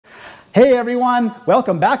Hey everyone,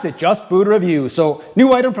 welcome back to Just Food Review. So,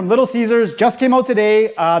 new item from Little Caesars just came out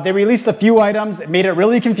today. They released a few items. It made it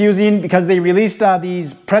really confusing because they released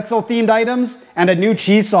these pretzel themed items and a new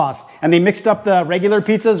cheese sauce. And they mixed up the regular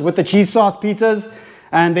pizzas with the cheese sauce pizzas.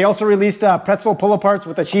 And they also released pretzel pull-aparts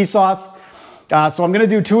with the cheese sauce. So I'm gonna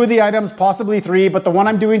do 2 of the items, possibly 3, but the one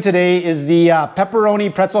I'm doing today is the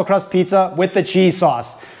Pepperoni Pretzel Crust pizza with the cheese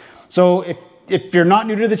sauce. So if you're not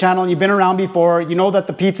new to the channel and you've been around before, you know that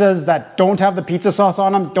the pizzas that don't have the pizza sauce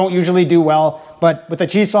on them don't usually do well, but with the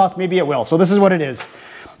cheese sauce, maybe it will. So this is what it is.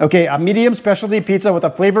 Okay, a medium specialty pizza with a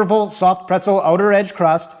flavorful, soft pretzel outer edge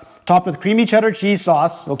crust, topped with creamy cheddar cheese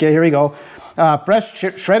sauce. Okay, here we go. Fresh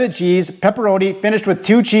shredded cheese, pepperoni, finished with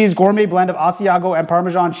 2 cheese gourmet blend of Asiago and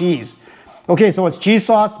Parmesan cheese. Okay, so it's cheese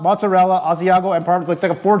sauce, mozzarella, Asiago, and Parmesan. It's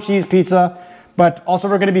like a 4 cheese pizza, but also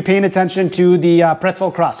we're gonna be paying attention to the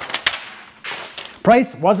pretzel crust.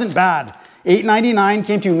 Price wasn't bad. $8.99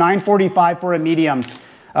 came to $9.45 for a medium.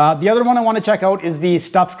 The other one I want to check out is the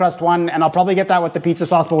stuffed crust one, and I'll probably get that with the pizza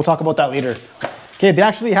sauce, but we'll talk about that later. Okay, they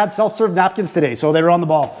actually had self-serve napkins today, so they were on the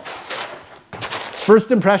ball.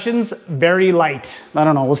 First impressions, very light. I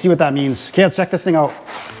don't know, we'll see what that means. Okay, let's check this thing out.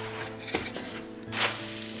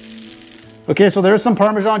 Okay, so there's some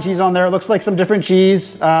Parmesan cheese on there. It looks like some different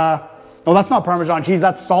cheese. No, that's not Parmesan cheese,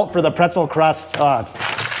 that's salt for the pretzel crust.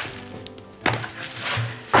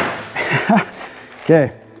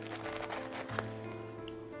 Okay.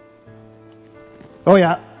 Oh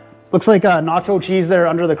yeah, looks like nacho cheese there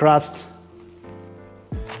under the crust.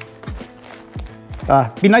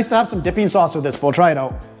 Be nice to have some dipping sauce with this, but we'll try it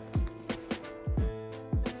out.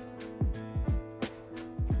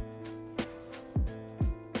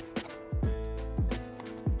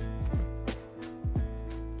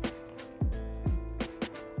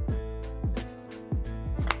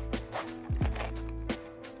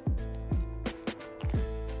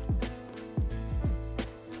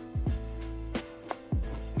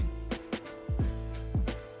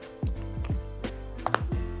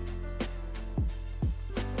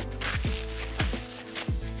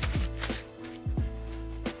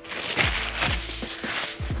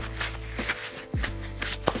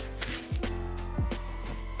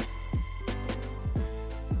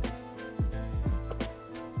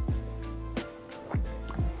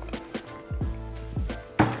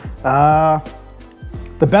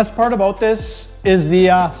 The best part about this is the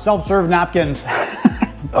self-serve napkins.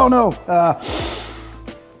 Oh no.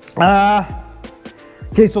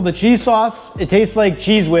 Okay, so the cheese sauce, it tastes like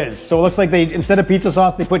Cheese Whiz. So it looks like they, instead of pizza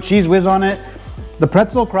sauce, they put Cheese Whiz on it. The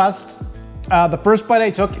pretzel crust, the first bite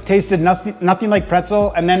I took tasted nothing like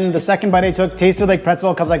pretzel, and then the second bite I took tasted like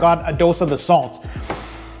pretzel because I got a dose of the salt.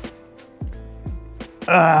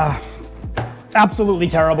 Absolutely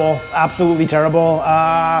terrible, absolutely terrible.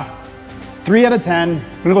 3 out of 10.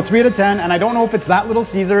 I'm gonna go 3 out of 10, and I don't know if it's that Little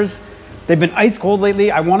Caesars. They've been ice cold lately.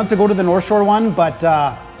 I wanted to go to the North Shore one, but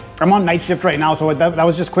I'm on night shift right now, so that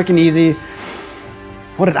was just quick and easy.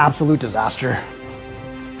 What an absolute disaster.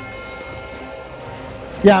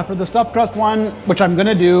 Yeah, for the stuffed crust one, which I'm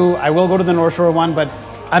gonna do, I will go to the North Shore one, but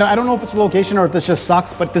I don't know if it's the location or if this just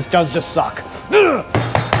sucks, but this does just suck. Ugh.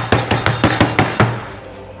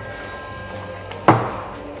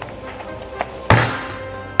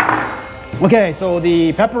 Okay, so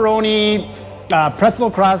the pepperoni pretzel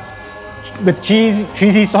crust with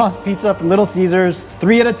cheesy sauce pizza from Little Caesars,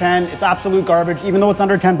 3 out of 10. It's absolute garbage. Even though it's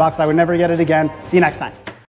under 10 bucks, I would never get it again. See you next time.